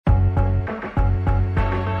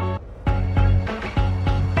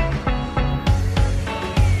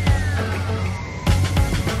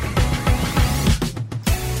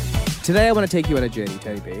Today I want to take you on a journey,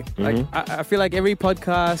 Tony B. Like, I feel like every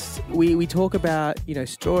podcast we talk about,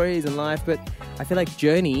 stories and life, but I feel like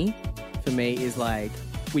journey for me is like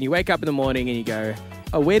when you wake up in the morning and you go,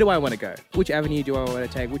 oh, where do I want to go? Which avenue do I want to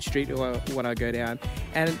take? Which street do I want to go down?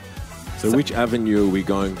 And so which avenue are we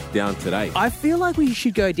going down today? I feel like we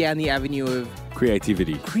should go down the avenue of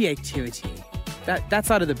creativity. That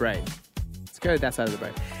side of the brain. Let's go that side of the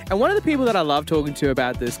brain. And one of the people that I love talking to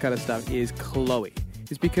about this kind of stuff is Chloe.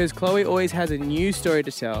 It's because Chloe always has a new story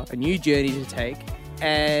to tell, a new journey to take.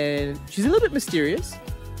 And she's a little bit mysterious,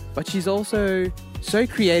 but she's also so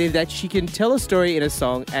creative that she can tell a story in a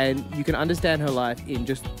song and you can understand her life in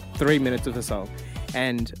just 3 minutes of a song.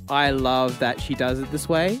 And I love that she does it this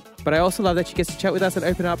way, but I also love that she gets to chat with us and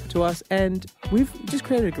open up to us, and we've just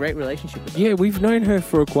created a great relationship with her. Yeah, we've known her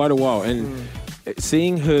for quite a while, and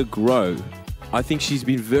seeing her grow, I think she's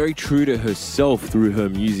been very true to herself through her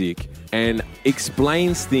music and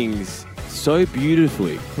explains things so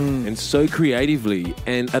beautifully and so creatively,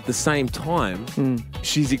 and at the same time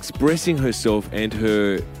she's expressing herself and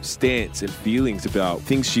her stance and feelings about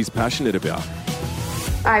things she's passionate about.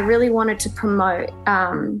 I really wanted to promote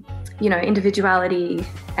individuality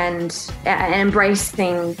and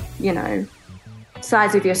embracing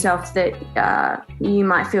sides of yourself that you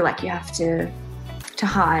might feel like you have to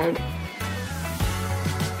hide.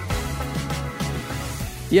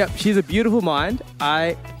 Yep, she's a beautiful mind.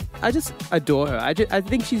 I just adore her. I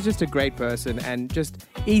think she's just a great person and just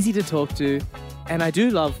easy to talk to. And I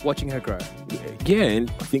do love watching her grow. Yeah, and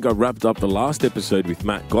I think I wrapped up the last episode with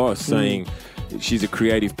Matt Goss saying she's a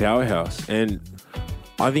creative powerhouse. And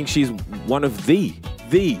I think she's one of the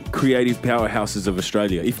creative powerhouses of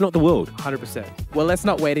Australia, if not the world. 100%. Well, let's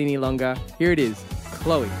not wait any longer. Here it is,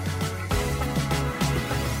 Chloe.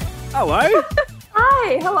 Hello.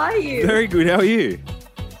 Hi, how are you? Very good. How are you?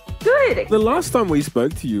 Good. The last time we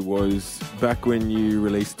spoke to you was back when you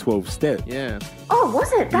released 12 Step. Yeah. Oh,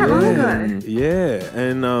 was it that long ago? Yeah,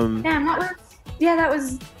 and damn, that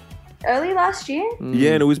was early last year.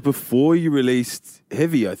 Yeah, and it was before you released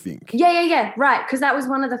Heavy, I think. Yeah. Right, because that was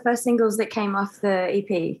one of the first singles that came off the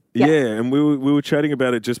EP. Yeah, and we were chatting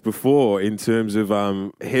about it just before in terms of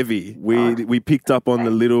Heavy. We picked up on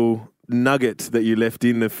the little nuggets that you left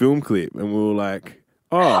in the film clip, and we were like,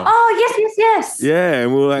 yes. Yeah,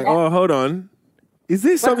 and we were like, oh, hold on. Is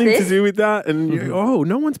there something to do with that? And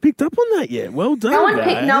no one's picked up on that yet. Well done,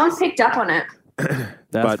 no one picked up on it.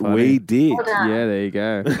 But funny. We did. Yeah, there you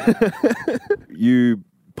go. You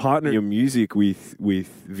partner your music with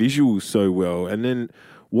visuals so well, and then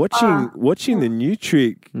watching the New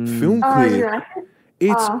Trick film clip, you like it?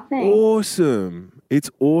 it's awesome. It's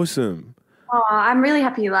awesome. Oh, I'm really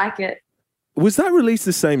happy you like it. Was that released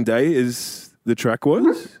the same day as the track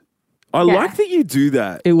was? I like that you do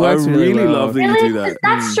that. It works really well. love that you do that.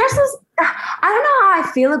 That stresses. I don't know how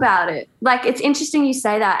I feel about it. Like, it's interesting you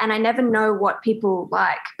say that, and I never know what people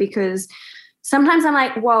like, because sometimes I'm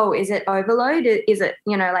like, whoa, is it overload? Is it,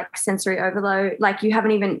 like sensory overload? Like, you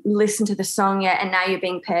haven't even listened to the song yet, and now you're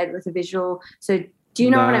being paired with a visual. So do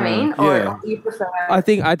you know what I mean? Or do you prefer I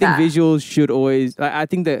think visuals should always, I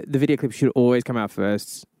think the video clip should always come out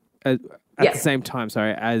first. At the same time,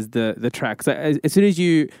 as the track. So as soon as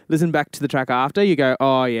you listen back to the track after, you go,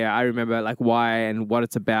 oh yeah, I remember like why and what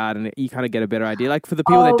it's about, and you kind of get a better idea. Like for the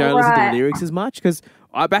people that don't listen to the lyrics as much, because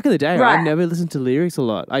back in the day, I never listened to lyrics a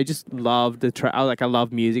lot. I just loved the track. I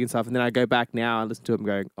love music and stuff, and then I go back now and listen to it and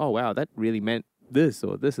going, oh wow, that really meant this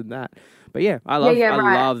or this and that. But yeah, I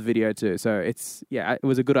love the video too. So it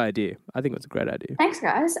was a good idea. I think it was a great idea. Thanks,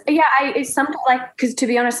 guys. Yeah, it's something like, because to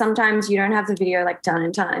be honest, sometimes you don't have the video like done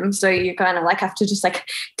in time, so you kind of like have to just like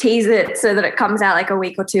tease it so that it comes out like a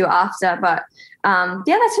week or two after. But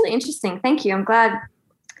that's really interesting. Thank you. I'm glad.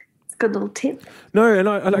 It's a good little tip. No, and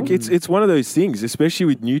I like it's one of those things, especially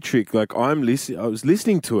with New Trick. Like I was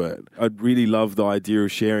listening to it. I really love the idea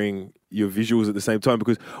of sharing your visuals at the same time,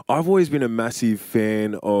 because I've always been a massive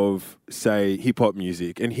fan of, say, hip-hop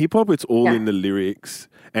music. And hip-hop, it's all in the lyrics.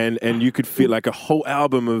 And you could fit like a whole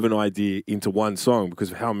album of an idea into one song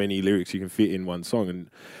because of how many lyrics you can fit in one song. And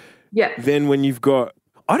then when you've got...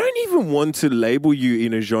 I don't even want to label you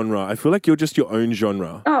in a genre. I feel like you're just your own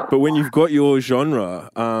genre. Oh. But when you've got your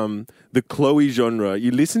genre, the Chloe genre,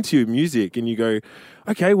 you listen to your music and you go,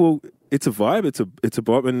 okay, well, it's a vibe, it's a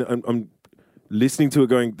bop. And I'm listening to it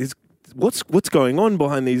going, what's going on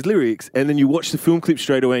behind these lyrics? And then you watch the film clip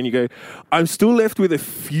straight away and you go, I'm still left with a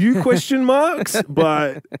few question marks,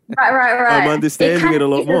 but right. I'm understanding it a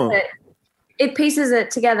lot more. It pieces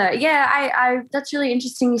it together. Yeah, I that's really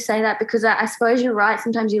interesting you say that, because I suppose you're right.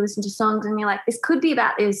 Sometimes you listen to songs and you're like, this could be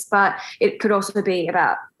about this, but it could also be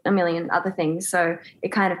about a million other things. So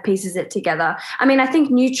it kind of pieces it together. I mean, I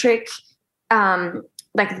think New Trick,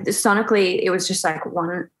 like sonically, it was just like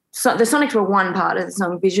one. So the sonics were one part of the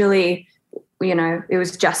song. Visually, you know, it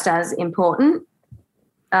was just as important,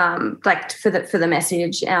 like for the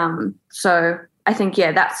message. So I think,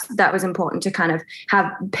 yeah, that was important to kind of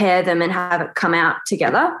pair them and have it come out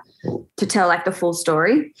together to tell like the full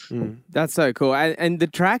story. That's so cool. And the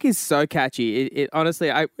track is so catchy. It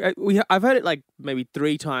honestly, I've heard it like maybe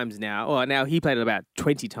 3 times now. Or now he played it about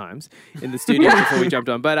 20 times in the studio before we jumped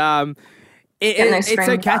on. But it's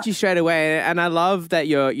so catchy straight away, and I love that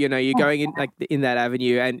you're going in like in that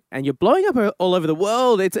avenue, and you're blowing up all over the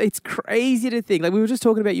world. It's crazy to think. Like we were just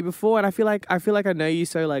talking about you before, and I feel like I know you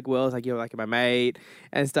so like well. It's like you're like my mate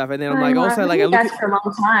and stuff. And then I'm like also like I look for a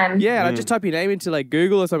long time. Yeah, I just type your name into like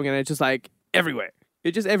Google or something, and it's just like everywhere.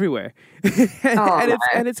 You're just everywhere,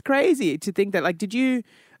 and it's crazy to think that. Like, did you?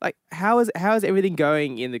 Like, how is everything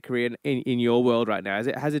going in the career in your world right now? Is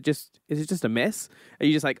it just a mess? Are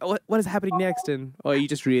you just like, oh, what is happening next? Or are you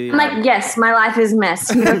just really like yes, my life is a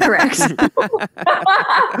mess. You're correct.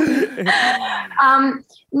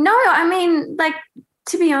 No, I mean, like,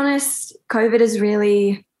 to be honest, COVID has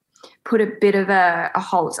really put a bit of a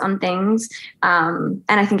halt on things, and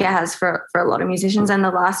I think it has for a lot of musicians. And the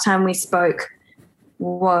last time we spoke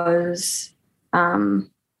was when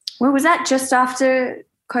was that? Just after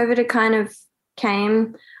COVID had kind of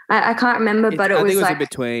came. I can't remember, but I think it was like in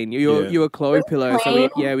between. You were Chloe Pillow, so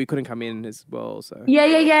we couldn't come in as well. So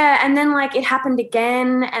yeah, and then like it happened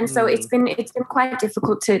again, and so it's been quite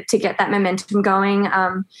difficult to get that momentum going.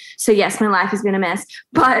 So yes, my life has been a mess,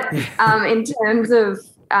 but in terms of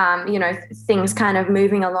things kind of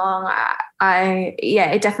moving along,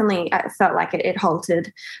 it definitely felt like it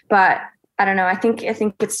halted, but I don't know. I think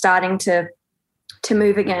it's starting to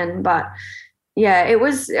move again, but. Yeah, it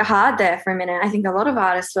was hard there for a minute. I think a lot of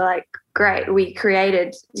artists were like, great, we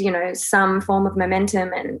created, some form of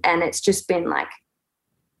momentum and it's just been like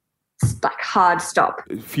hard stop.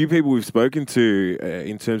 A few people we've spoken to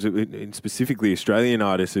in terms of in specifically Australian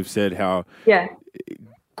artists have said how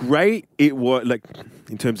great it was, like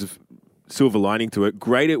in terms of silver lining to it,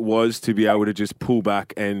 great it was to be able to just pull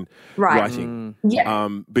back and writing.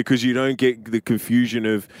 Because you don't get the confusion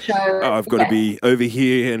of I've got to be over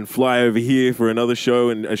here and fly over here for another show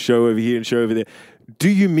and a show over here and show over there. Do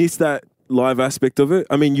you miss that live aspect of it?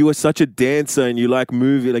 I mean, you are such a dancer and you like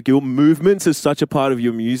moving, like your movements are such a part of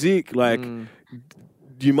your music. Like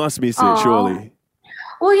you must miss it, surely.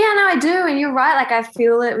 Well, yeah, no, I do, and you're right. Like I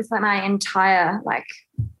feel it with like my entire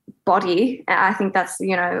body. I think that's,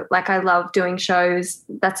 like I love doing shows.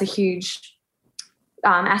 That's a huge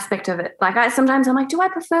aspect of it. Like sometimes I'm like, do I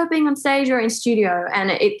prefer being on stage or in studio?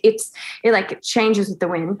 And it changes with the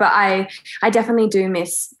wind. But I definitely do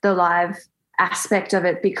miss the live aspect of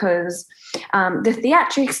it because the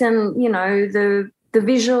theatrics and, the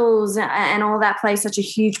visuals and all that play such a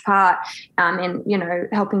huge part in,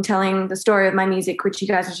 helping telling the story of my music, which you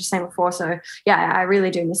guys were just saying before. So, yeah, I really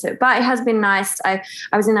do miss it. But it has been nice. I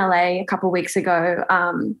was in LA a couple of weeks ago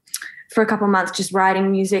for a couple of months just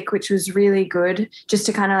writing music, which was really good just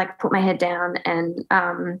to kind of like put my head down and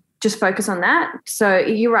just focus on that. So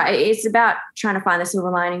you're right. It's about trying to find the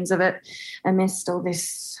silver linings of it amidst all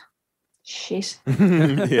this shit.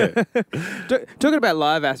 Yeah. Talking about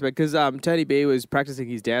live aspect, because Tony B was practicing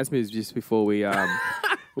his dance moves just before we Oh,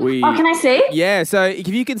 can I see? Yeah, so if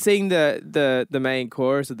you can sing the main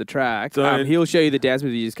chorus of the track, he'll show you the dance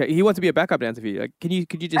moves. He wants to be a backup dancer for you. Like, could you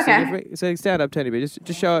just sing it for me? So stand up, Tony B.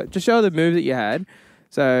 Just show the moves that you had.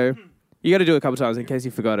 So you got to do it a couple times in case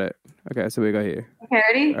you forgot it. Okay, so we go here. Okay,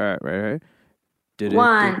 ready? All right, ready.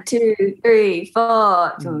 1, 2, 3,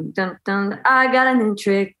 4. Dun, dun, dun. I got a new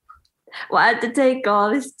trick. Why'd it take all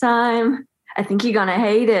this time? I think you're gonna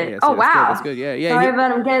hate it. Yeah, wow, that's good. Yeah. Sorry,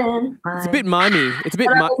 but I'm getting. It's a bit mimey. It's a bit.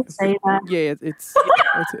 Yeah,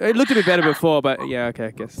 it looked a bit better before, but yeah, okay,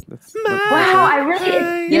 I guess that's. Wow, I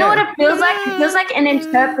really. You know what it feels like? It feels like an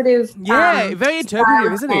interpretive. Yeah, very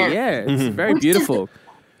interpretive, isn't it? Yeah, it's very beautiful.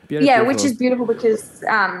 Which is beautiful because,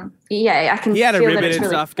 I can. He had a feel ribbon that and really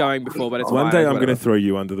stuff going before, but it's one day I'm going to throw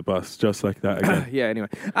you under the bus just like that again. Yeah. Anyway.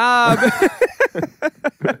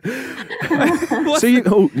 So you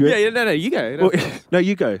know, no, you go. No,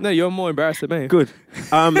 you go. No, you're more embarrassed than me. Good.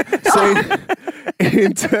 So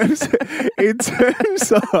in terms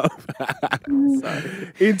of,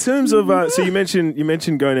 so you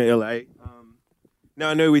mentioned going to LA. Now,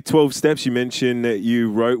 I know with 12 Steps, you mentioned that you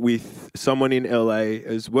wrote with someone in LA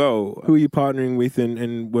as well. Who are you partnering with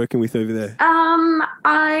and working with over there?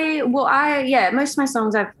 Most of my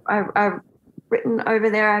songs I've written over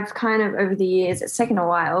there. I've kind of over the years, it's taken a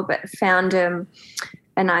while, but found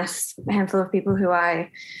a nice handful of people who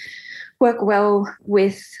I work well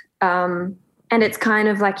with. And it's kind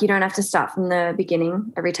of like you don't have to start from the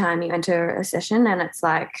beginning every time you enter a session. And it's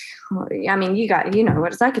like, I mean, you know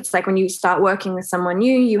what it's like. It's like when you start working with someone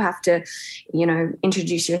new, you have to, you know,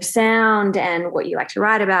 introduce your sound and what you like to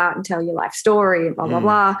write about and tell your life story and blah, blah,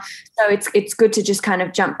 blah. So it's good to just kind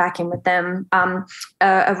of jump back in with them.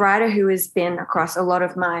 A writer who has been across a lot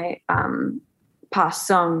of my past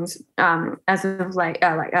songs, as of like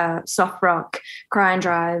Soft Rock, Cry and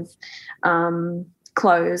Drive,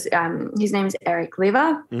 Close. His name is Eric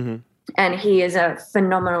Lever, and he is a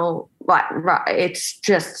phenomenal. It's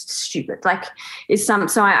just stupid. Like it's some.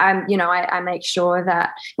 So I make sure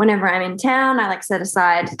that whenever I'm in town, I like set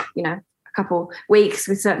aside a couple weeks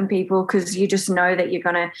with certain people because you just know that you're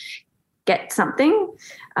gonna get something.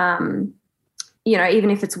 Even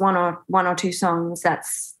if it's one or two songs,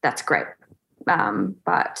 that's great.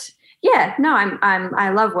 But yeah, no, I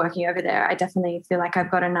love working over there. I definitely feel like I've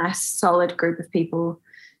got a nice, solid group of people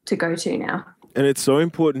to go to now. And it's so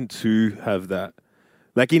important to have that,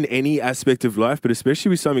 like in any aspect of life, but especially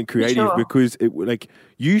with something creative, because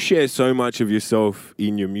you share so much of yourself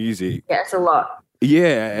in your music. Yeah, it's a lot.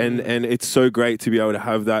 Yeah, and it's so great to be able to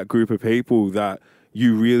have that group of people that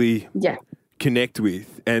you really connect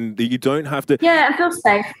with, and that you don't have to. Yeah, I feel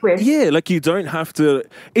safe with. Yeah, like you don't have to.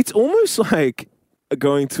 It's almost like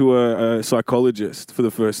going to a psychologist for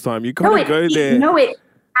the first time. You kind of go there. No, it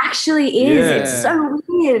actually is. Yeah. It's so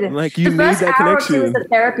weird. Like you need that connection. The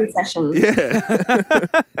first hour or two is a therapy session.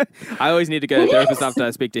 Yeah. I always need to go to a therapist after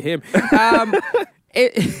I speak to him.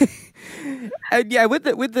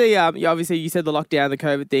 With the obviously you said the lockdown, the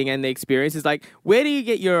COVID thing, and the experiences. Like, where do you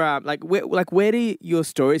get your where do your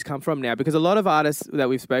stories come from now? Because a lot of artists that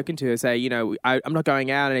we've spoken to say, I'm not going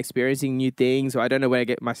out and experiencing new things, or I don't know where to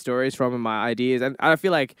get my stories from and my ideas. And I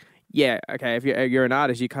feel like, if you're an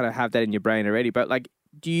artist, you kind of have that in your brain already. But like,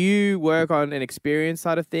 do you work on an experience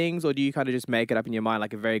side of things, or do you kind of just make it up in your mind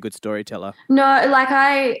like a very good storyteller? No, like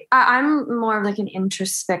I'm more of like an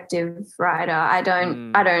introspective writer. I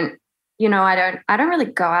don't really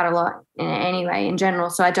go out a lot anyway in general.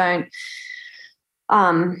 So I don't,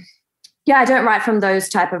 I don't write from those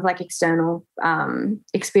type of like external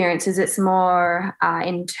experiences. It's more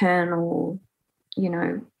internal,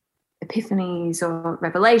 epiphanies or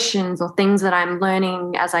revelations or things that I'm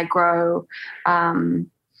learning as I grow,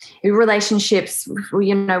 relationships,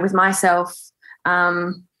 with myself.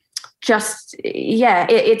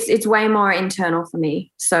 It's way more internal for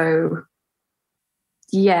me. So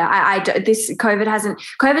COVID's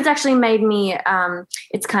actually made me,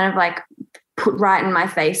 it's kind of like put right in my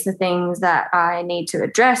face the things that I need to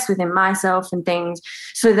address within myself and things.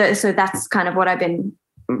 So that's kind of what I've been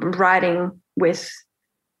writing with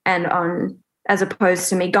and on, as opposed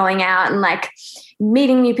to me going out and like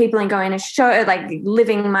meeting new people and going to show, like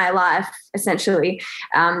living my life essentially.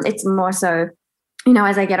 It's more so,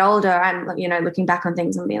 as I get older, I'm, looking back on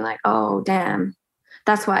things and being like, oh, damn,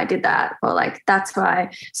 that's why I did that. Or like, that's why.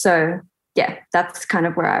 So yeah, that's kind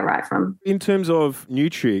of where I write from. In terms of New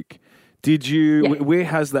Trick, did you, where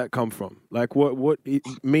has that come from? Like what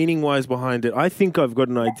meaning wise behind it? I think I've got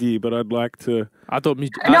an idea, but I'd like to. I want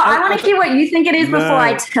to hear what you think it is before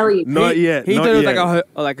I tell you. Not yet. He thought it was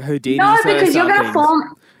like a Houdini. No, because you're going to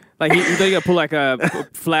form. Like you thought you gonna pull like a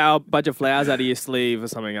bunch of flowers out of your sleeve or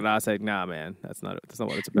something, and I said, "Nah, man, that's not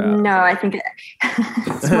what it's about." No, I think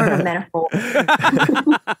it's more of a metaphor.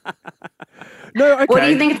 No, okay. What do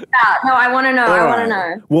you think it's about? No, I want to know. I want to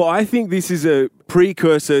know. Well, I think this is a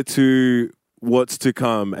precursor to what's to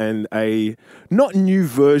come and a not new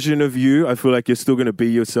version of you. I feel like you're still going to be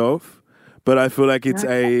yourself, but I feel like it's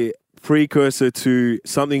a precursor to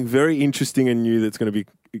something very interesting and new that's going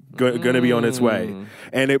to be on its way.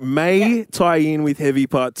 And it may tie in with Heavy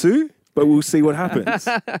Part 2, but we'll see what happens.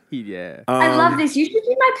 Yeah. I love this. You should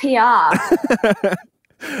be my PR.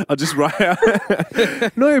 I'll just write out.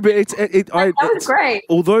 No, but that was great.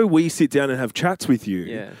 Although we sit down and have chats with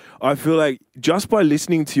you, I feel like just by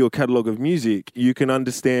listening to your catalogue of music, you can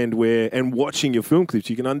understand where, and watching your film clips,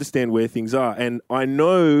 you can understand where things are. And I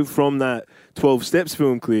know from that 12 Steps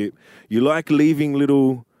film clip, you like leaving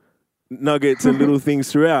little nuggets and little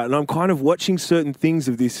things throughout. And I'm kind of watching certain things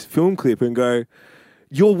of this film clip and go,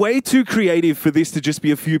 you're way too creative for this to just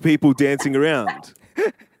be a few people dancing around.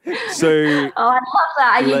 So I love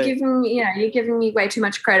that. You're giving me way too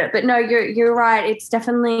much credit. But no, you're right. It's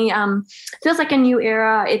definitely feels like a new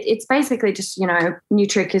era. It's basically just, New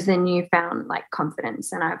Trick is the newfound like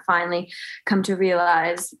confidence. And I've finally come to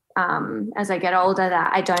realize as I get older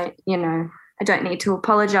that I don't need to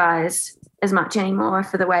apologize as much anymore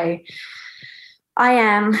for the way I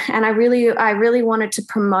am, and I really wanted to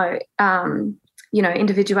promote,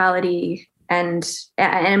 individuality and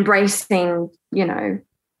embracing,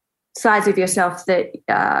 sides of yourself that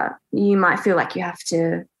you might feel like you have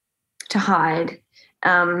to hide.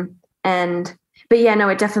 But yeah, no,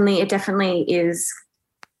 it definitely is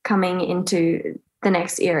coming into the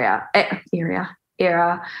next era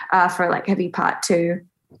for like Heavy Part 2.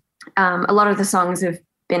 A lot of the songs have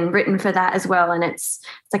been written for that as well, and it's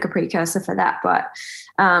like a precursor for that. But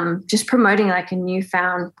just promoting like a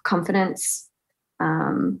newfound confidence.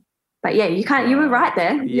 But yeah, you were right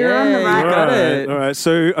there. You're on the right. Got it. All right.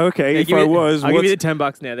 So okay, Yeah, I'll give you the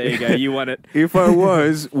 $10 now. There you go. You won it. If I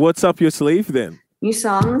was, what's up your sleeve then? New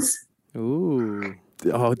songs. Ooh.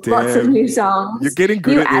 Oh, damn. Lots of new songs. You're getting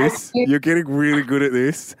good at this. You're getting really good at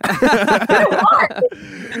this. Good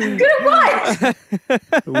at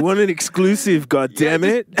what? Want an exclusive, God damn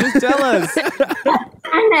it. Just tell us.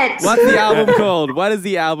 What's the album called? What is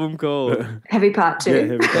the album called? Heavy Part 2. Yeah,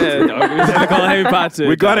 Heavy Part 2. They call it Heavy Part 2.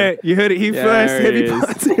 We got it. You heard it here first. Heavy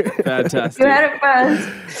Part 2. Fantastic. You heard it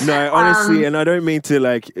first. No, honestly, and I don't mean to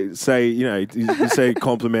like say, you say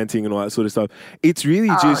complimenting and all that sort of stuff. It's really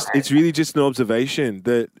just an observation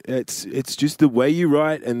that it's just the way you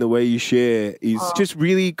write and the way you share is just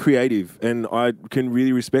really creative, and I can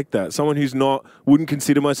really respect that. Someone who's wouldn't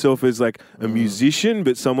consider myself as like a musician,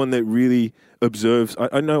 but someone that really observes.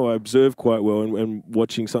 I know I observe quite well, and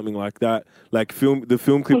watching something like that, like the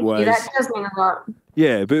film clip wise. That does mean a lot.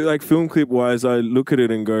 Yeah, but like film clip wise, I look at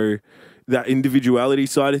it and go, that individuality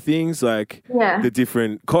side of things, like the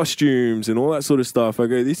different costumes and all that sort of stuff. I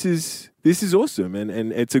go, this is awesome,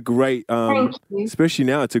 and it's a great, especially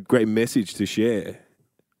now, it's a great message to share,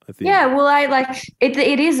 I think. Yeah, well, I like it.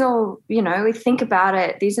 It is all, we think about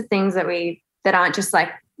it. These are things that aren't just like,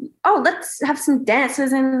 oh, let's have some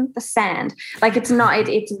dances in the sand. Like it's not.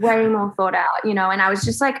 It's way more thought out, And I was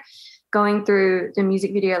just like going through the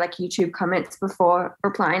music video, like YouTube comments before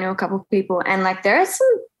replying to a couple of people, and like there are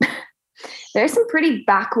some pretty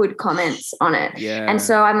backward comments on it. Yeah. And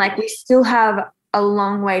so I'm like, we still have a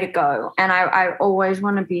long way to go. And I always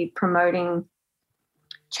want to be promoting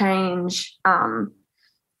change, and,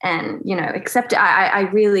 accept it. I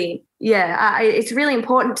really, it's really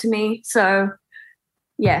important to me. So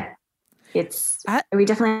yeah, we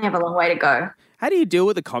definitely have a long way to go. How do you deal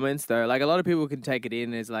with the comments though? Like a lot of people can take it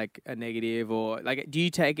in as like a negative, or like, do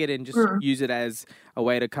you take it and just use it as a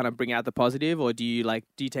way to kind of bring out the positive, or do you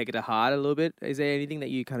take it to heart a little bit? Is there anything that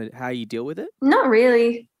you how you deal with it? Not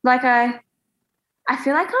really. Like I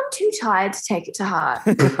feel like I'm too tired to take it to heart.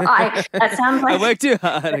 That sounds like I work too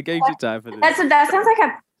hard. I gave you time for this. That sounds like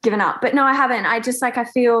I've given up, but no, I haven't. I just I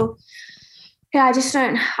feel. Yeah, I just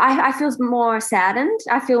don't. I feel more saddened.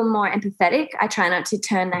 I feel more empathetic. I try not to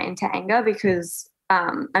turn that into anger because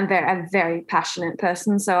I'm a very passionate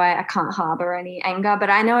person, so I can't harbor any anger. But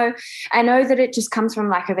I know that it just comes from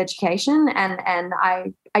lack of education, and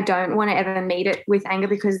I don't want to ever meet it with anger,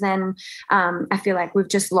 because then I feel like we've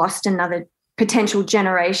just lost another potential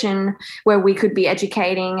generation where we could be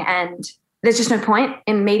educating, and there's just no point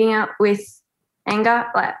in meeting up with anger,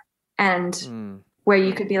 where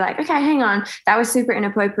you could be like, okay, hang on, that was super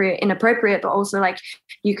inappropriate, but also like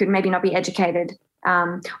you could maybe not be educated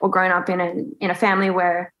or grown up in a family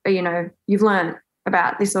where, you've learned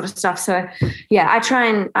about this sort of stuff. So yeah,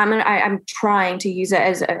 I'm trying to use it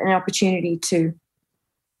as an opportunity to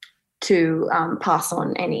pass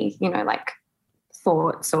on any,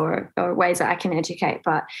 thoughts or ways that I can educate.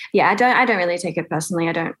 But yeah, I don't really take it personally.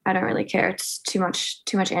 I don't really care. It's too much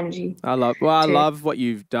energy. I love what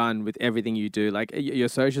you've done with everything you do. Like your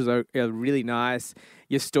socials are really nice.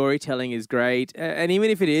 Your storytelling is great. And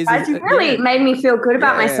even if it is, you really made me feel good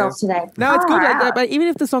about myself today. No, it's good. But even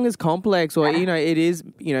if the song is complex, or, it is,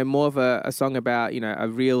 more of a song about, a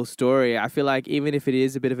real story, I feel like even if it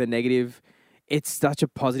is a bit of a negative, it's such a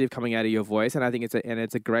positive coming out of your voice, and I think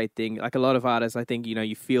it's a great thing. Like a lot of artists, I think,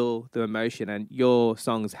 you feel the emotion, and your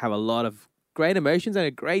songs have a lot of great emotions and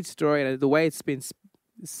a great story, and the way it's been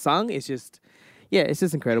sung is just, it's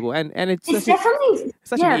just incredible. And it's definitely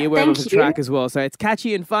such an earworm of a track as well. So it's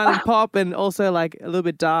catchy and fun and pop, and also like a little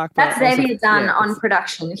bit dark. That's Xavier Dunn on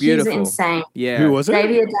production. Beautiful. He's insane. Yeah. Who was it?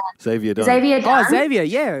 Xavier Dunn. Oh, Xavier.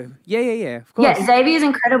 Yeah. Of course. Yeah, Xavier's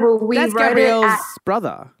incredible. That's wrote Gabrielle's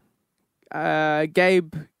brother.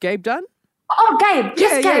 Gabe Dunn? Oh, Gabe.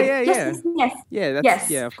 Yes, Gabe. Yes.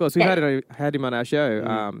 Yeah, of course. We had him on our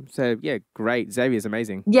show. So, yeah, great. Xavier's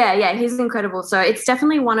amazing. Yeah, he's incredible. So it's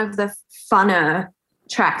definitely one of the funner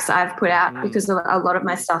tracks I've put out because a lot of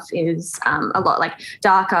my stuff is a lot like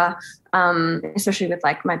darker, especially with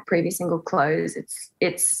like my previous single Close.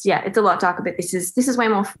 It's a lot darker, but this is way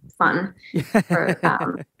more fun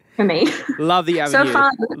for me. Love the avenue. So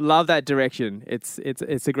fun. Love that direction. It's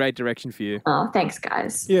a great direction for you. Oh, thanks,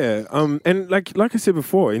 guys. Yeah, and like I said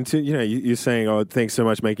before, you're saying, oh, thanks so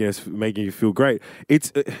much, making you feel great.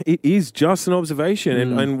 It is just an observation,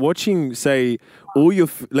 and watching, say, all your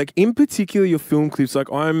in particular your film clips.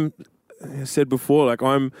 Like I said before, like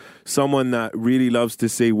I'm someone that really loves to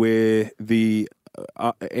see where the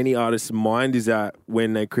any artist's mind is at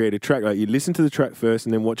when they create a track. Like you listen to the track first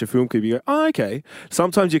and then watch a film clip. You go, oh, okay.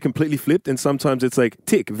 Sometimes you're completely flipped, and sometimes it's like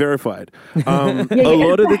tick verified. A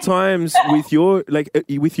lot of the times with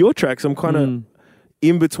your tracks, I'm kind of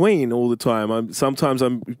in between all the time. Sometimes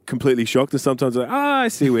I'm completely shocked, and sometimes I'm like, I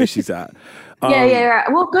see where she's at. Right.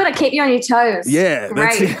 Well, good. I keep you on your toes. Yeah,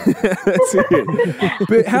 great. That's it.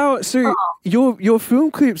 But your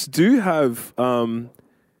film clips do have.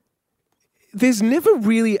 There's never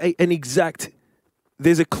really an exact.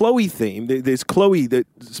 There's a Chloe theme. There's Chloe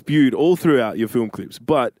that's spewed all throughout your film clips,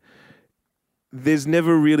 but there's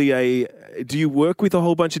never really a. Do you work with a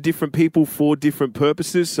whole bunch of different people for different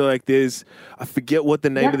purposes? So like, I forget what the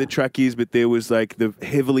name of the track is, but there was like the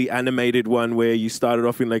heavily animated one where you started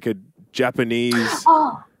off in like a Japanese.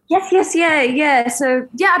 Oh. Yes, yeah. So,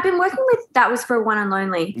 I've been working with, that was for One and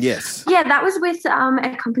Lonely. Yes. Yeah, that was with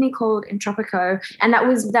a company called Entropico, and that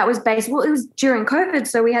was based, well, it was during COVID,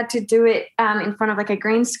 so we had to do it in front of like a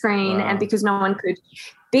green screen, and because no one could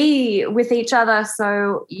be with each other,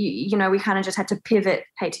 so we kind of just had to pivot,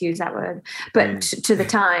 hate to use that word, but to the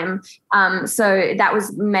time. So that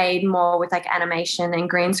was made more with like animation and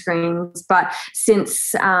green screens. But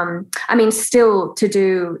since still to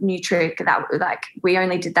do New Trick, that like we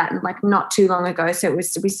only did that like not too long ago, so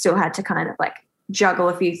we still had to kind of like juggle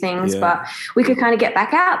a few things, but we could kind of get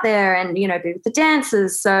back out there and be with the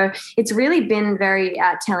dancers. So it's really been very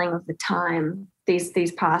telling of the time, these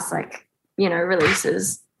past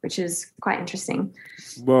releases, which is quite interesting.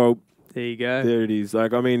 Well, there you go. There it is.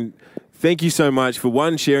 Like, I mean, thank you so much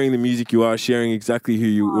for sharing the music you are, sharing exactly who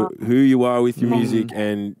you are with your music,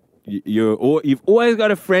 and you've always got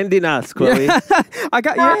a friend in us, Chloe.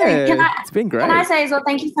 It's been great. Can I say as well,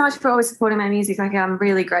 thank you so much for always supporting my music. Like, I'm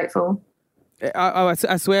really grateful.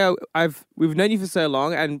 I swear, we've known you for so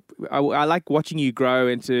long, and I like watching you grow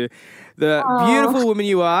into the beautiful woman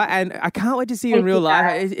you are, and I can't wait to see you in real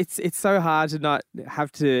life. It's so hard to not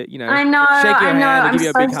have to, shake your hand and give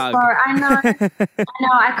you a big hug. I know.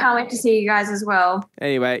 I can't wait to see you guys as well.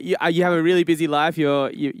 Anyway, you have a really busy life.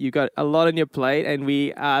 You've got a lot on your plate, and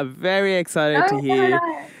we are very excited to hear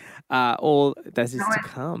all that is to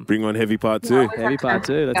come. Bring on Heavy Part 2. Heavy Part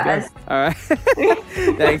 2. Let's go. All right.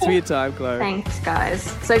 Thanks for your time, Chloe. Thanks, guys.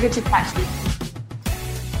 So good to catch you.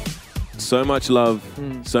 So much love,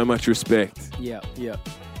 so much respect. Yeah.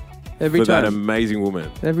 Every time. For that amazing woman.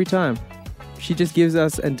 Every time. She just gives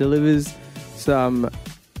us and delivers some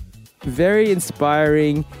very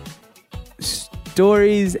inspiring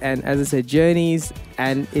stories and, as I said, journeys.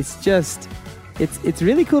 And it's just, it's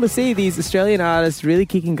really cool to see these Australian artists really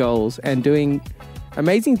kicking goals and doing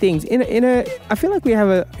amazing things I feel like we have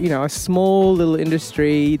a small little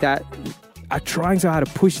industry that are trying so hard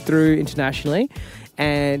to push through internationally,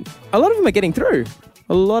 and a lot of them are getting through.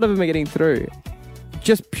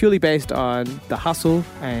 Just purely based on the hustle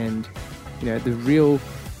and the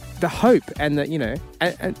hope and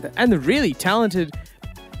the really talented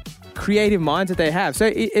creative minds that they have.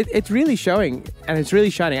 So it's really showing, and it's really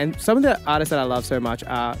shining. And some of the artists that I love so much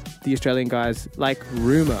are the Australian guys like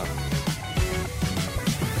Rumour.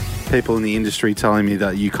 People in the industry telling me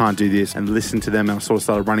that you can't do this, and listen to them, and I sort of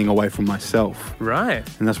started running away from myself. Right.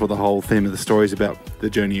 And that's what the whole theme of the story is about, the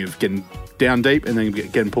journey of getting down deep and then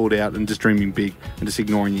getting pulled out and just dreaming big and just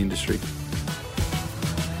ignoring the industry.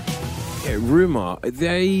 Yeah, Rumour,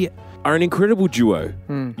 they are an incredible duo.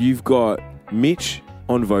 You've got Mitch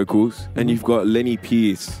on vocals, and you've got Lenny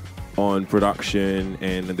Pierce on production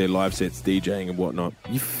and their live sets, DJing and whatnot.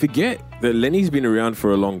 You forget that Lenny's been around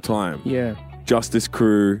for a long time. Yeah. Justice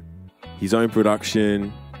Crew, his own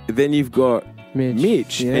production. Then you've got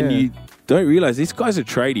Mitch and you don't realize this guy's a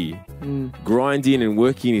tradie, grinding and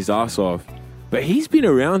working his ass off. But he's been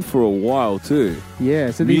around for a while too.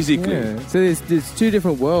 Yeah, so musically. So there's two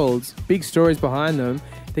different worlds, big stories behind them.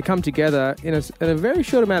 They come together in a very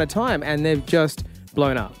short amount of time, and they've just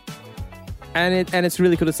blown up. And it's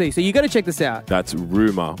really cool to see. So you got to check this out. That's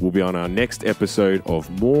Rumour. We'll be on our next episode of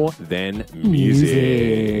More Than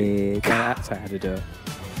Music. That's how I had to do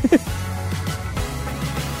it.